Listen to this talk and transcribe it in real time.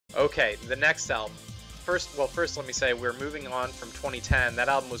Okay, the next album. First let me say we're moving on from 2010. That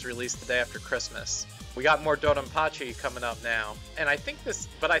album was released the day after Christmas. We got more DO-DON-PACHI coming up now, and I think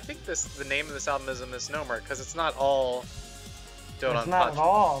the name of this album is a misnomer because it's not all DO-DON-PACHI. It's not at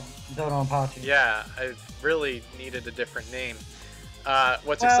all DO-DON-PACHI. Yeah, I really needed a different name. What's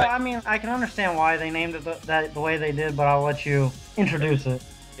well, exciting? I mean, I can understand why they named it the way they did, but I'll let you introduce it.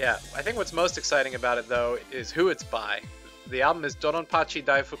 Yeah, I think what's most exciting about it though is who it's by. The album is DO-DON-PACHI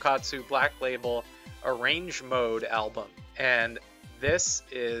DAI-FUKKATSU Black Label Arrange Mode album, and this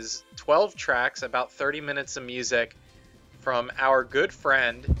is 12 tracks, about 30 minutes of music from our good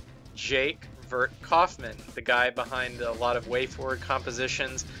friend Jake Vert Kaufman, the guy behind a lot of way-forward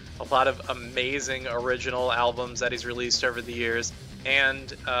compositions, a lot of amazing original albums that he's released over the years,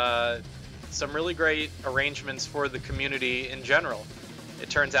 and some really great arrangements for the community in general. It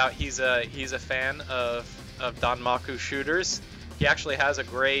turns out he's a fan of Danmaku shooters. He actually has a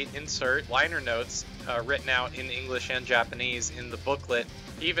great insert, liner notes, written out in English and Japanese in the booklet.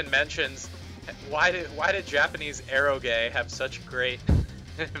 He even mentions, why did Japanese eroge have such great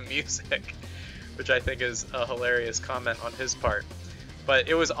music? Which I think is a hilarious comment on his part. But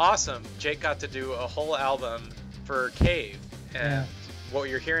it was awesome. Jake got to do a whole album for Cave, and what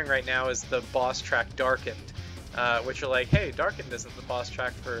you're hearing right now is the boss track Darkened, which are like, hey, Darkened isn't the boss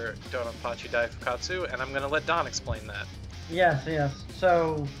track for Do-DON-PACHI DAI-FUKKATSU, and I'm going to let Don explain that. Yes.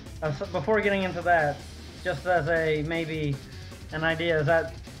 So before getting into that, just as maybe an idea, is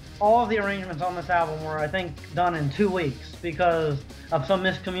that all of the arrangements on this album were, I think, done in 2 weeks because of some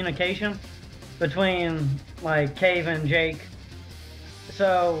miscommunication between like Cave and Jake.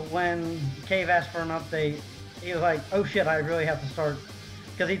 So when Cave asked for an update, he was like, oh shit, I really have to start,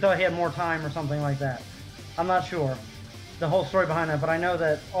 because he thought he had more time or something like that. I'm not sure the whole story behind that, but I know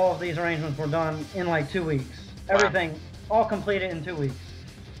that all of these arrangements were done in like 2 weeks. Wow. Everything, all completed in 2 weeks.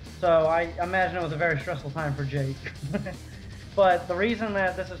 So I imagine it was a very stressful time for Jake. But the reason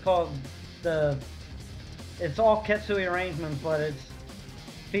that this is called it's all Ketsui arrangements, but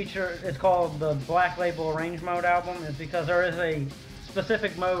it's called the Black Label Arrange Mode album, is because there is a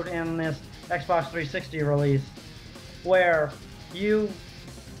specific mode in this Xbox 360 release where you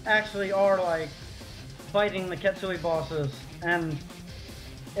actually are like fighting the Ketsui bosses, and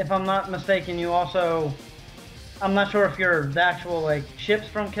if I'm not mistaken, you also, I'm not sure if you're the actual like ships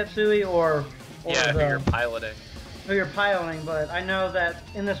from Ketsui or who you're piloting. Who you're piloting, but I know that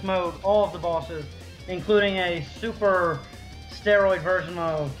in this mode, all of the bosses, including a super steroid version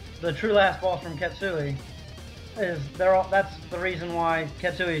of the true last boss from Ketsui, that's the reason why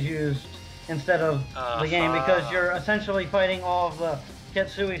Ketsui is used instead of the game, because you're essentially fighting all of the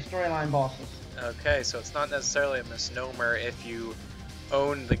Ketsui storyline bosses. Okay, so it's not necessarily a misnomer if you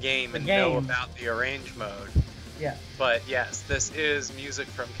own the game and know about the arrange mode. Yeah. But yes, this is music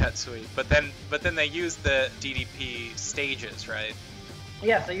from Ketsui. But then they use the DDP stages, right?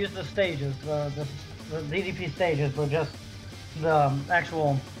 Yes, they use the stages, the DDP stages, but just the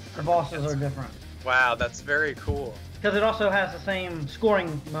bosses are different. Wow, that's very cool. Because it also has the same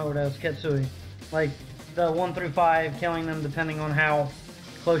scoring mode as Ketsui, like the 1 through 5, killing them depending on how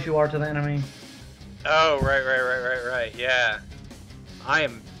close you are to the enemy. Oh, right, yeah. I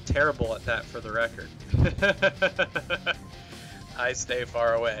am terrible at that, for the record. I stay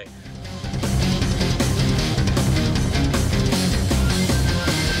far away.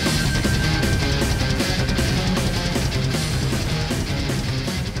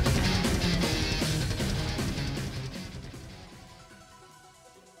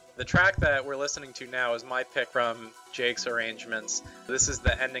 The track that we're listening to now is my pick from Jake's arrangements. This is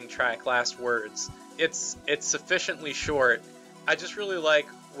the ending track, Last Words. It's sufficiently short. I just really like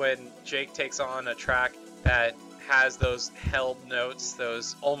when Jake takes on a track that has those held notes,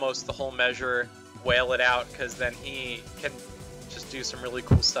 those almost the whole measure, wail it out, because then he can just do some really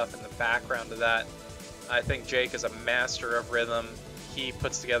cool stuff in the background of that. I think Jake is a master of rhythm. He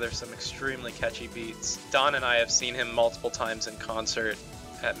puts together some extremely catchy beats. Don and I have seen him multiple times in concert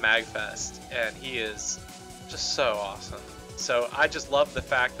at MagFest, and he is just so awesome. So I just love the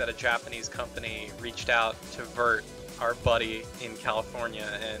fact that a Japanese company reached out to Vert, our buddy in California,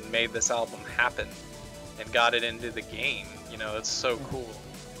 and made this album happen and got it into the game. You know, it's so cool.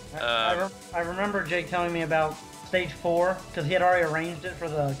 I remember Jake telling me about Stage 4, because he had already arranged it for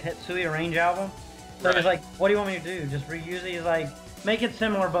the Ketsui Arrange album. So he was like, what do you want me to do? Just reuse it? He's like, make it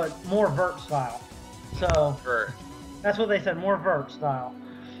similar, but more Vert style. So Vert. That's what they said, more Vert style.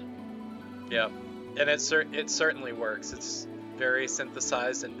 Yep, and it certainly works. It's very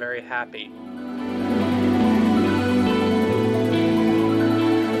synthesized and very happy.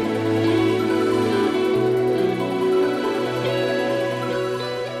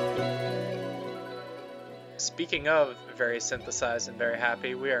 speaking of very synthesized and very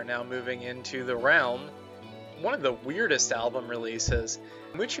happy, we are now moving into the realm, one of the weirdest album releases.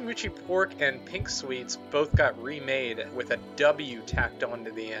 Muchimuchipork and PinkSweets both got remade with a W tacked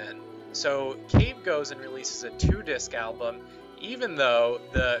onto the end. So Cave goes and releases a 2-disc album, even though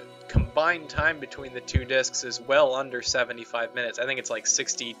the combined time between the 2 discs is well under 75 minutes. I think it's like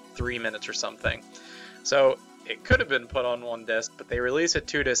 63 minutes or something. So it could have been put on 1 disc, but they release a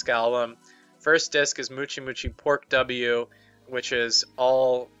 2-disc album. First disc is Muchimuchipork W, which is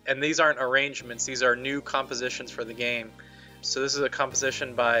all, and these aren't arrangements, these are new compositions for the game. So this is a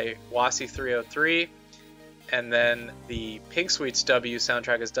composition by Wasi303, and then the PinkSweets W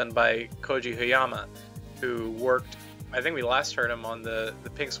soundtrack is done by Koji Hayama, who worked, I think we last heard him on the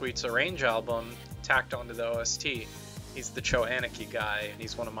PinkSweets Arrange album, tacked onto the OST. He's the Cho Aniki guy, and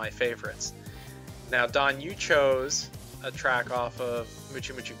he's one of my favorites. Now, Don, you chose a track off of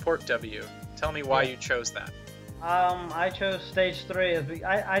Muchimuchipork W. Tell me why you chose that. I chose Stage 3.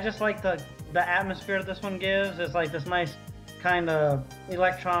 I just like the atmosphere this one gives. It's like this nice kind of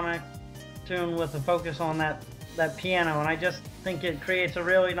electronic tune with a focus on that piano, and I just think it creates a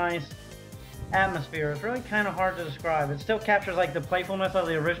really nice atmosphere. It's really kind of hard to describe. It still captures like the playfulness of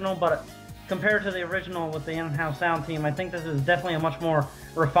the original, but compared to the original with the in-house sound team, I think this is definitely a much more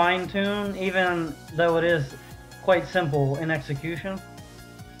refined tune, even though it is quite simple in execution.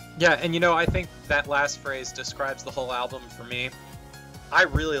 Yeah, and you know, I think that last phrase describes the whole album for me. I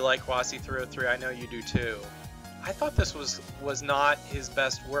really like Wasi303. I know you do too. I thought this was not his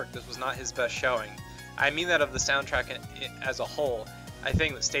best work. This was not his best showing. I mean that of the soundtrack as a whole. I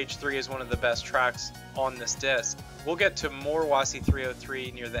think that Stage 3 is one of the best tracks on this disc. We'll get to more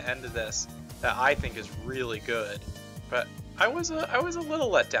Wasi303 near the end of this that I think is really good. But I was a little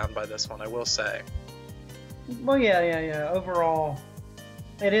let down by this one, I will say. Well, yeah. Overall,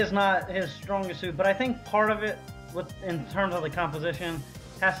 it is not his strongest suit, but I think part of it, in terms of the composition,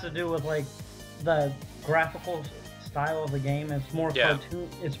 has to do with like the graphical style of the game. It's more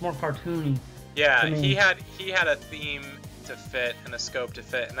It's more cartoony. Yeah, he had a theme to fit and a scope to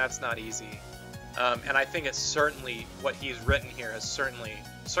fit, and that's not easy. And I think it's certainly what he's written here has certainly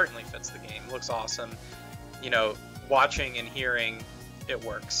fits the game. Looks awesome. You know, watching and hearing, it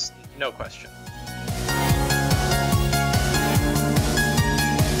works, no question.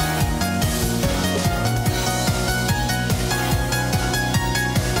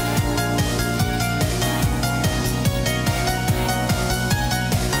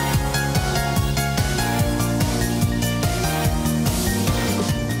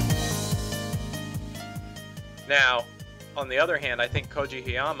 Now, on the other hand, I think Koji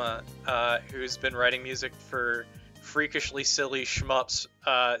Hayama, who's been writing music for freakishly silly shmups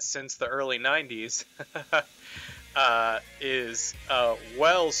since the early 90s, is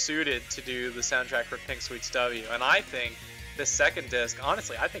well suited to do the soundtrack for PinkSweets W. And I think this second disc,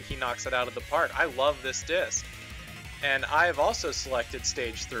 honestly, I think he knocks it out of the park. I love this disc. And I have also selected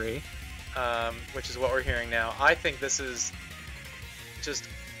Stage 3, which is what we're hearing now. I think this is just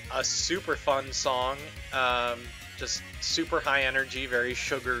a super fun song, just super high energy, very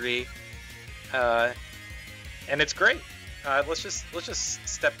sugary, and it's great. Let's just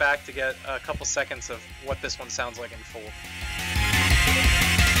step back to get a couple seconds of what this one sounds like in full.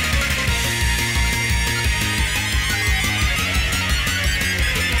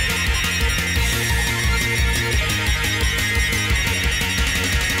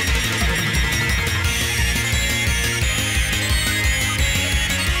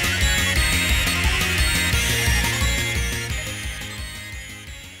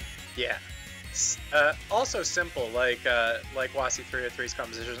 Yeah. Also simple, like Wasi303's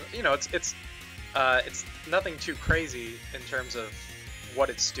composition. You know, it's nothing too crazy in terms of what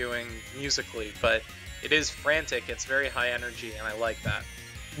it's doing musically, but it is frantic. It's very high energy, and I like that.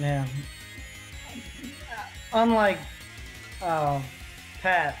 Yeah. Unlike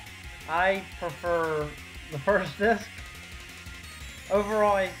Pat, I prefer the first disc.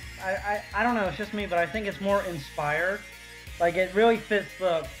 Overall, I don't know. It's just me, but I think it's more inspired. Like, it really fits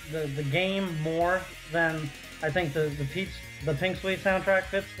the game more than I think the PinkSweets soundtrack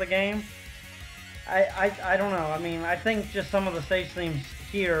fits the game. I don't know. I mean, I think just some of the stage themes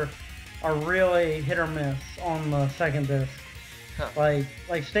here are really hit or miss on the second disc. Huh.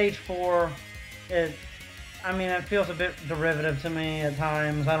 Like Stage 4, it feels a bit derivative to me at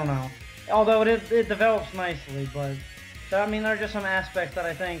times. I don't know. Although it develops nicely, but I mean, there are just some aspects that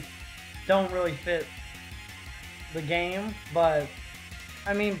I think don't really fit the game, but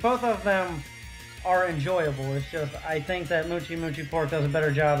I mean, both of them are enjoyable. It's just, I think that Muchimuchipork does a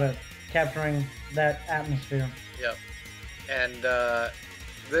better job at capturing that atmosphere. Yep. And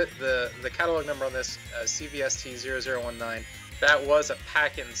the catalog number on this, CVST0019, that was a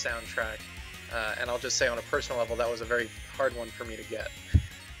pack-in soundtrack, and I'll just say on a personal level that was a very hard one for me to get.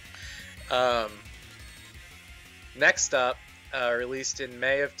 Next up, released in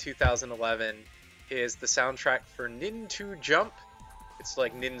May of 2011, is the soundtrack for Nin 2 Jump. It's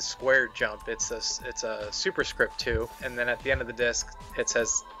like Nin Squared Jump. It's a superscript 2, and then at the end of the disc it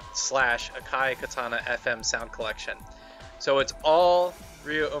says / Akai Katana FM Sound Collection. So it's all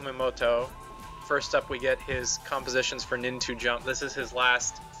Ryo Omimoto. First up we get his compositions for Nin 2 Jump. This is his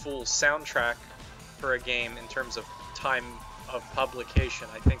last full soundtrack for a game in terms of time of publication.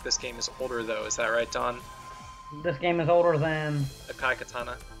 I think this game is older though, is that right, Don? This game is older than Akai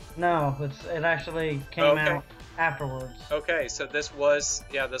Katana? No, it actually came out afterwards. Okay, so this was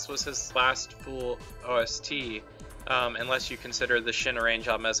his last full OST, unless you consider the Shin Arrange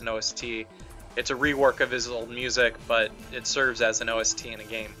album as an OST. It's a rework of his old music, but it serves as an OST in a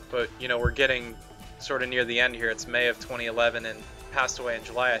game. But, you know, we're getting sort of near the end here. It's May of 2011 and passed away in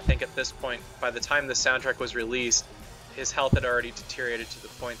July. I think at this point, by the time the soundtrack was released, his health had already deteriorated to the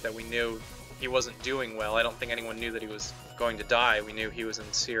point that we knew he wasn't doing well. I don't think anyone knew that he was going to die. We knew he was in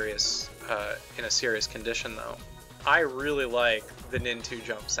a serious condition, though. I really like the Nin 2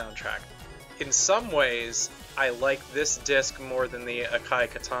 Jump soundtrack. In some ways, I like this disc more than the Akai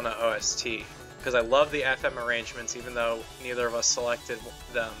Katana OST, because I love the FM arrangements, even though neither of us selected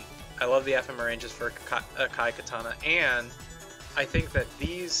them. I love the FM arrangements for Akai Katana, and I think that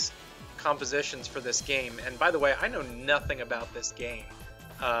these compositions for this game, and by the way, I know nothing about this game,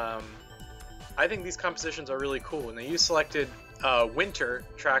 I think these compositions are really cool. And you selected Winter,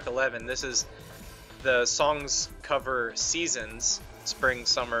 track 11. This is the songs cover seasons, spring,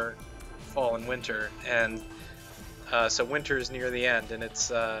 summer, fall, and winter, and so winter is near the end, and it's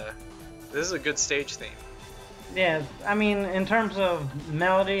this is a good stage theme. Yeah, I mean, in terms of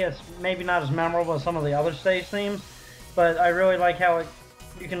melody, it's maybe not as memorable as some of the other stage themes, but I really like how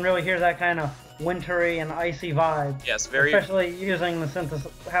you can really hear that kind of wintry and icy vibe. Yes, very. Especially using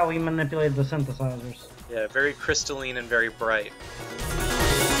the how he manipulated the synthesizers. Yeah, very crystalline and very bright.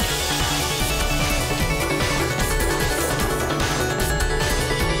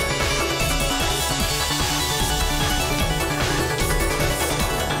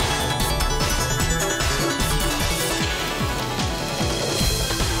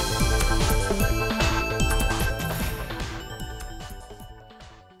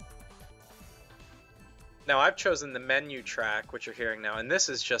 Now I've chosen the menu track, which you're hearing now, and this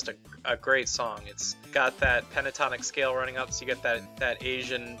is just a great song. It's got that pentatonic scale running up, so you get that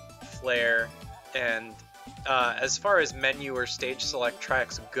Asian flair. And as far as menu or stage select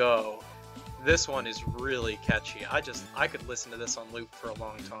tracks go, this one is really catchy. I could listen to this on loop for a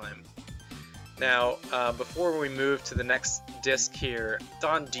long time. Now, before we move to the next disc here,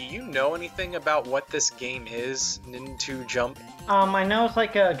 Don, do you know anything about what this game is, Nin 2 Jump? I know it's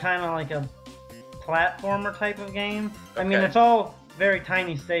like a kind of like a platformer type of game. Okay. I mean, it's all very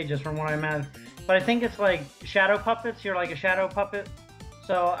tiny stages from what I imagine, but I think it's like shadow puppets. You're like a shadow puppet,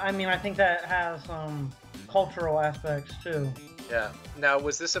 so I mean, I think that has some cultural aspects too. Yeah. Now,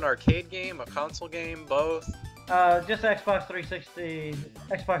 was this an arcade game, a console game, both? Just Xbox 360,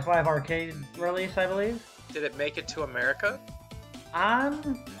 Xbox Live Arcade release, I believe. Did it make it to America?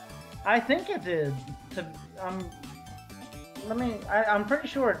 I think it did. I'm pretty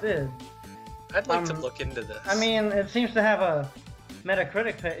sure it did. I'd like to look into this. I mean, it seems to have a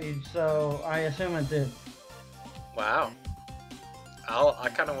Metacritic page, so I assume it did. Wow. I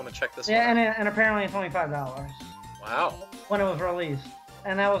kind of want to check this one out. Yeah, and apparently it's only $5. Wow. When it was released.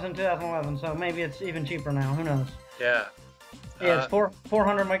 And that was in 2011, so maybe it's even cheaper now. Who knows? Yeah. Yeah, it's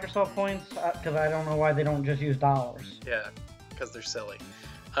 400 Microsoft points, because I don't know why they don't just use dollars. Yeah, because they're silly.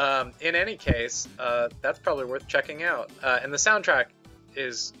 In any case, that's probably worth checking out. And the soundtrack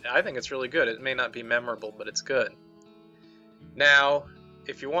I think it's really good. It may not be memorable, but it's good. Now,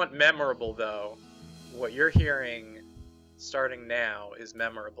 if you want memorable, though, what you're hearing starting now is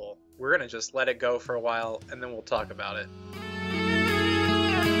memorable. We're going to just let it go for a while, and then we'll talk about it.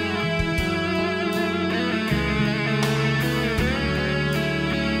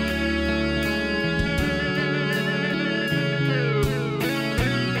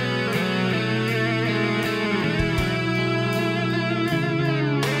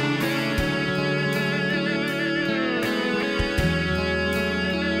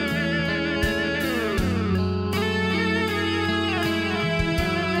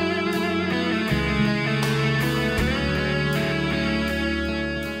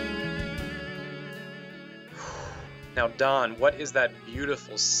 Now, Don, what is that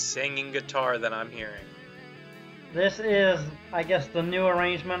beautiful singing guitar that I'm hearing? This is, I guess, the new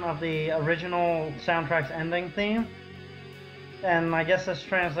arrangement of the original soundtrack's ending theme. And I guess this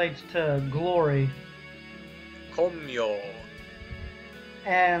translates to glory. Komyo.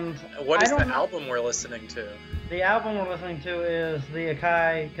 And what is the album we're listening to? The album we're listening to is the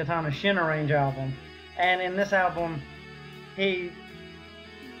Akai Katana Shin Arrange album. And in this album, he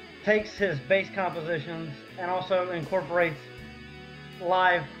takes his bass compositions and also incorporates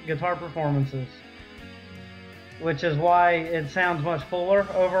live guitar performances, which is why it sounds much fuller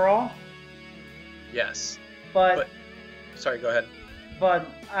overall. Yes. But sorry, go ahead. But,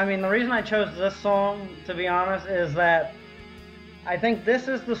 I mean, the reason I chose this song, to be honest, is that I think this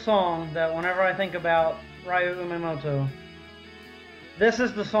is the song that whenever I think about Ryu Umemoto, this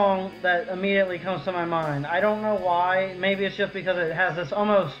is the song that immediately comes to my mind. I don't know why. Maybe it's just because it has this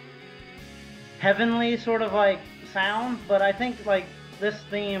almost heavenly sort of like sound, but I think like this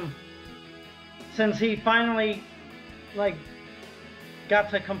theme, since he finally like got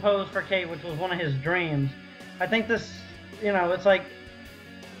to compose for Kate, which was one of his dreams, I think this, you know, it's like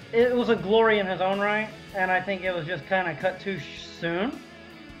it was a glory in his own right, and I think it was just kind of cut too soon.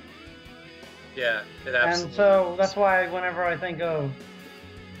 Yeah, it absolutely. And so that's why whenever I think of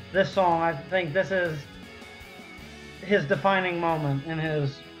this song, I think this is his defining moment in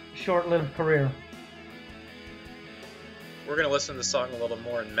his short-lived career. We're going to listen to the song a little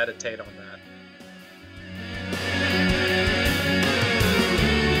more and meditate on that.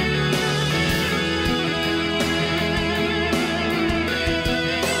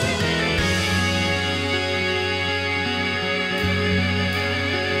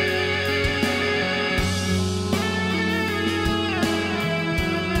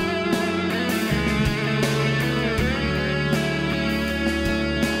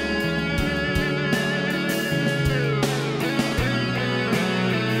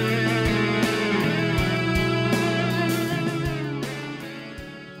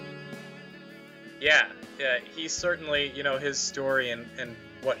 Yeah, he's certainly, you know, his story and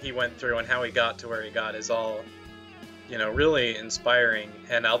what he went through and how he got to where he got is all, you know, really inspiring.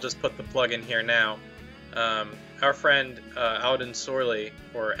 And I'll just put the plug in here now. Our friend Audun Sorli,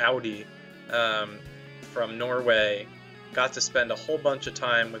 or Audi, from Norway, got to spend a whole bunch of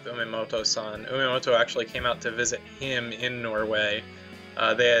time with Umemoto-san. Umemoto actually came out to visit him in Norway.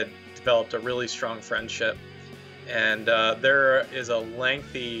 They had developed a really strong friendship. And there is a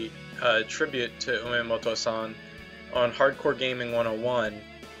lengthy tribute to Umemoto-san on Hardcore Gaming 101,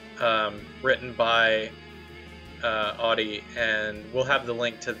 written by Audi, and we'll have the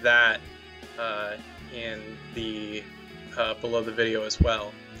link to that in the below the video as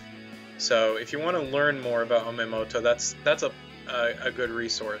well. So if you want to learn more about Umemoto, that's a good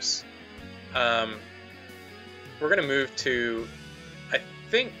resource. We're going to move to, I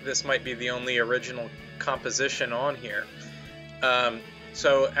think this might be the only original composition on here.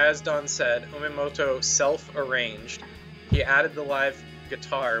 So as Don said, Umemoto self-arranged. He added the live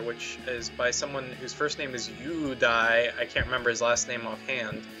guitar, which is by someone whose first name is Yudai. I can't remember his last name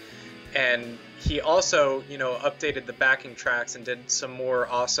offhand. And he also, you know, updated the backing tracks and did some more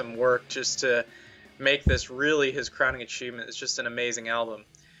awesome work just to make this really his crowning achievement. It's just an amazing album.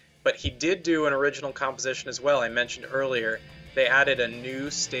 But he did do an original composition as well. I mentioned earlier, they added a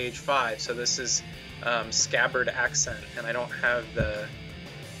new Stage 5. So this is Scabbard Accent, and I don't have the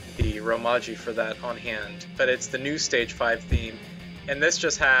Romaji for that on hand, but it's the new Stage 5 theme, and this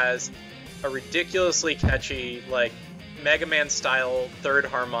just has a ridiculously catchy, like Mega Man style third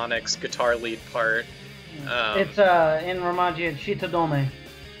harmonics guitar lead part. It's in Romaji, it's Shitadome.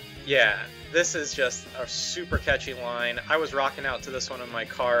 Yeah, this is just a super catchy line. I was rocking out to this one in my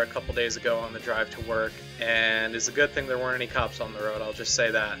car a couple days ago on the drive to work, and it's a good thing there weren't any cops on the road, I'll just say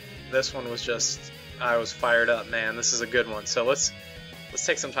that. This one was just, I was fired up, man. This is a good one. So let's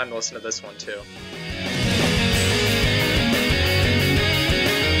take some time to listen to this one too.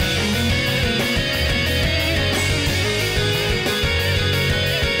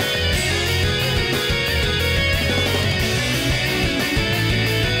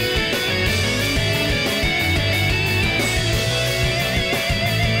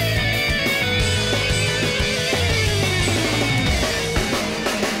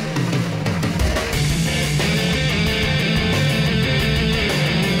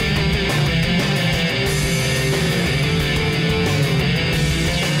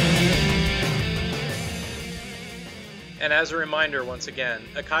 And as a reminder, once again,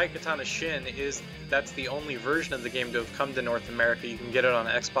 Akai Katana Shin that's the only version of the game to have come to North America. You can get it on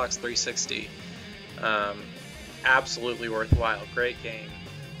Xbox 360. Absolutely worthwhile. Great game.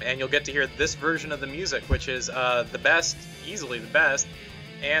 And you'll get to hear this version of the music, which is the best, easily the best,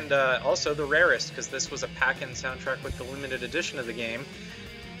 and also the rarest, because this was a pack-in soundtrack with the limited edition of the game.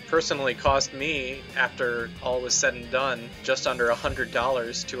 Personally cost me, after all was said and done, just under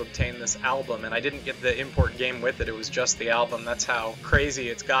 $100 to obtain this album, and I didn't get the import game with it. It was just the album. That's how crazy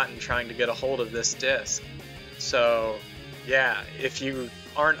it's gotten trying to get a hold of this disc. So yeah, if you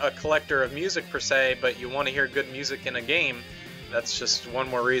aren't a collector of music per se, but you want to hear good music in a game, that's just one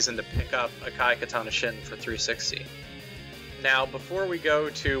more reason to pick up Akai Katana Shin for 360. Now, before we go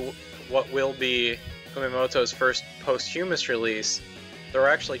to what will be Umimoto's first posthumous release, there were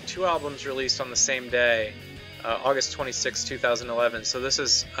actually 2 albums released on the same day, August 26, 2011, so this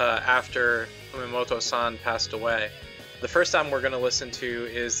is after Umimoto-san passed away. The first album we're going to listen to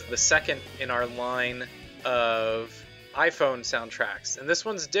is the second in our line of iPhone soundtracks, and this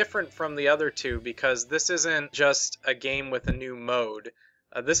one's different from the other 2 because this isn't just a game with a new mode.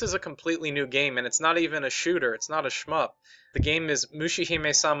 This is a completely new game, and it's not even a shooter, it's not a shmup. The game is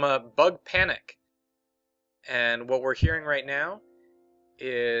Mushihime-sama Bug Panic, and what we're hearing right now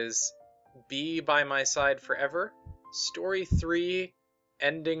is Be By My Side Forever, Story 3,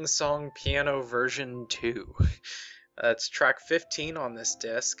 Ending Song Piano Version 2. That's track 15 on this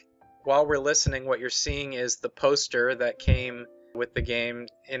disc. While we're listening, what you're seeing is the poster that came with the game.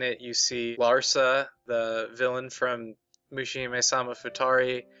 In it, you see Larsa, the villain from Mushihime-sama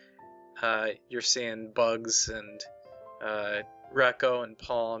Futari. You're seeing Bugs and Reko and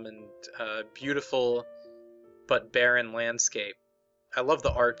Palm and beautiful but barren landscape. I love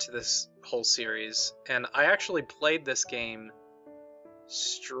the art to this whole series, and I actually played this game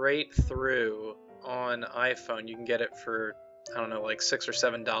straight through on iPhone. You can get it for, I don't know, like $6 or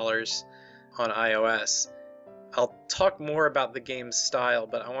 $7 on iOS. I'll talk more about the game's style,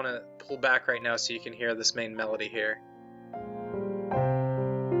 but I want to pull back right now so you can hear this main melody here.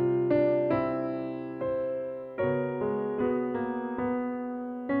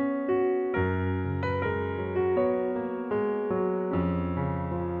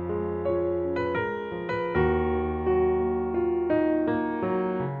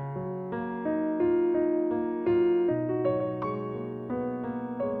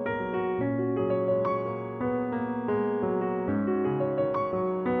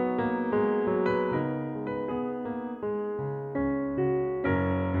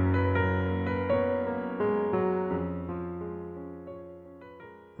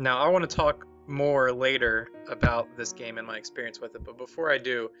 Now, I want to talk more later about this game and my experience with it, but before I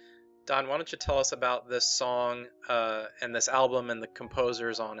do, Don, why don't you tell us about this song and this album and the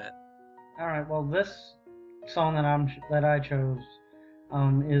composers on it? All right. Well, this song that I chose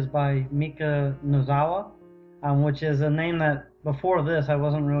is by Mika Nozawa, which is a name that before this I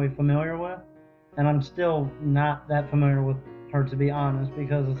wasn't really familiar with, and I'm still not that familiar with her, to be honest,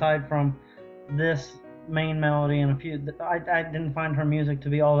 because aside from this main melody and a few, I didn't find her music to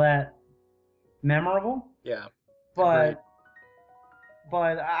be all that memorable. Yeah. But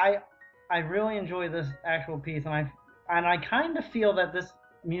I really enjoy this actual piece, and I kind of feel that this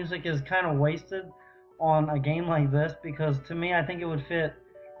music is kind of wasted on a game like this, because to me I think it would fit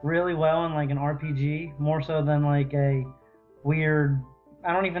really well in like an RPG more so than like a weird,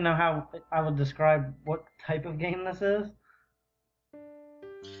 I don't even know how I would describe what type of game this is.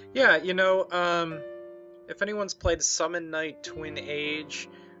 Yeah, you know, if anyone's played Summon Night Twin Age,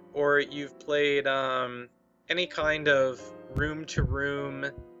 or you've played any kind of room-to-room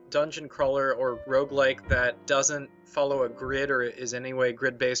dungeon crawler or roguelike that doesn't follow a grid or is in any way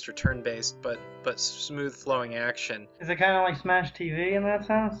grid-based or turn-based, but smooth-flowing action. Is it kind of like Smash TV in that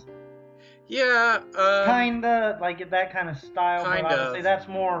sense? Yeah. Kinda, like that kind of style, kind but obviously of. That's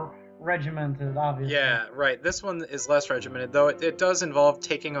more regimented, obviously. Yeah, right. This one is less regimented, though it does involve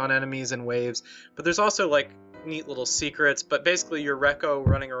taking on enemies in waves, but there's also like neat little secrets, but basically you're Reko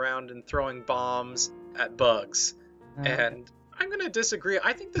running around and throwing bombs at bugs. And I'm going to disagree.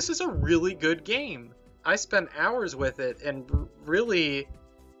 I think this is a really good game. I spent hours with it and really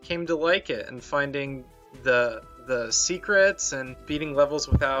came to like it, and finding the secrets and beating levels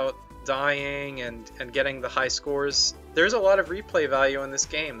without dying and getting the high scores. There's a lot of replay value in this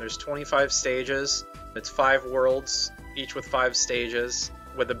game. There's 25 stages. It's 5 worlds, each with 5 stages,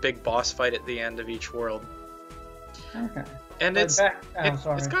 with a big boss fight at the end of each world. Okay. And it's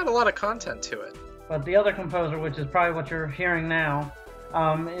got a lot of content to it. But the other composer, which is probably what you're hearing now,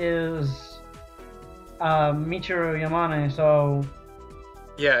 is Michiru Yamane. So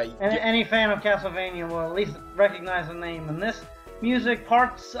yeah, any fan of Castlevania will at least recognize the name. And this music,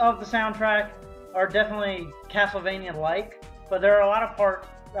 parts of the soundtrack are definitely Castlevania-like, but there are a lot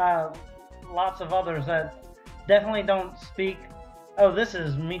of lots of others that definitely don't speak, oh, this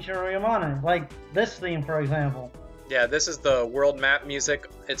is Michiru Yamane, like this theme, for example. Yeah, this is the world map music.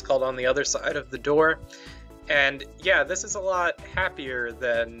 It's called On the Other Side of the Door. And yeah, this is a lot happier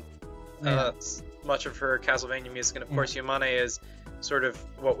than much of her Castlevania music. And of course, Yamane is sort of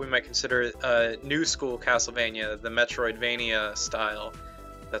what we might consider new school Castlevania, the Metroidvania style.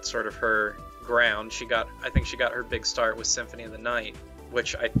 That's sort of her ground. I think she got her big start with Symphony of the Night,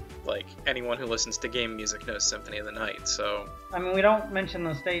 which anyone who listens to game music knows Symphony of the Night. So I mean, we don't mention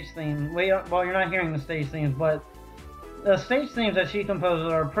the stage theme. Well, you're not hearing the stage themes, but the stage themes that she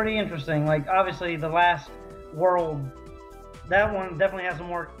composes are pretty interesting. Like, obviously, the last world, that one definitely has a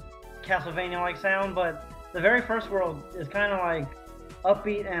more Castlevania-like sound, but the very first world is kind of like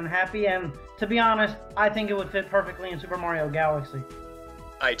upbeat and happy, and to be honest, I think it would fit perfectly in Super Mario Galaxy.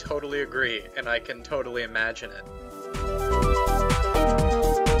 I totally agree, and I can totally imagine it.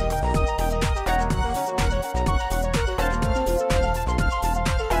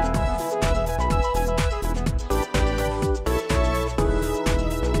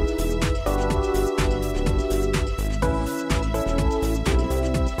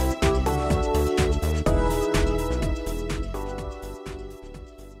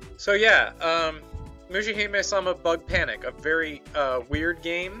 So yeah, Mushihime-sama Bug Panic, a very weird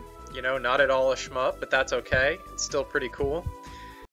game, you know, not at all a shmup, but that's okay. It's still pretty cool.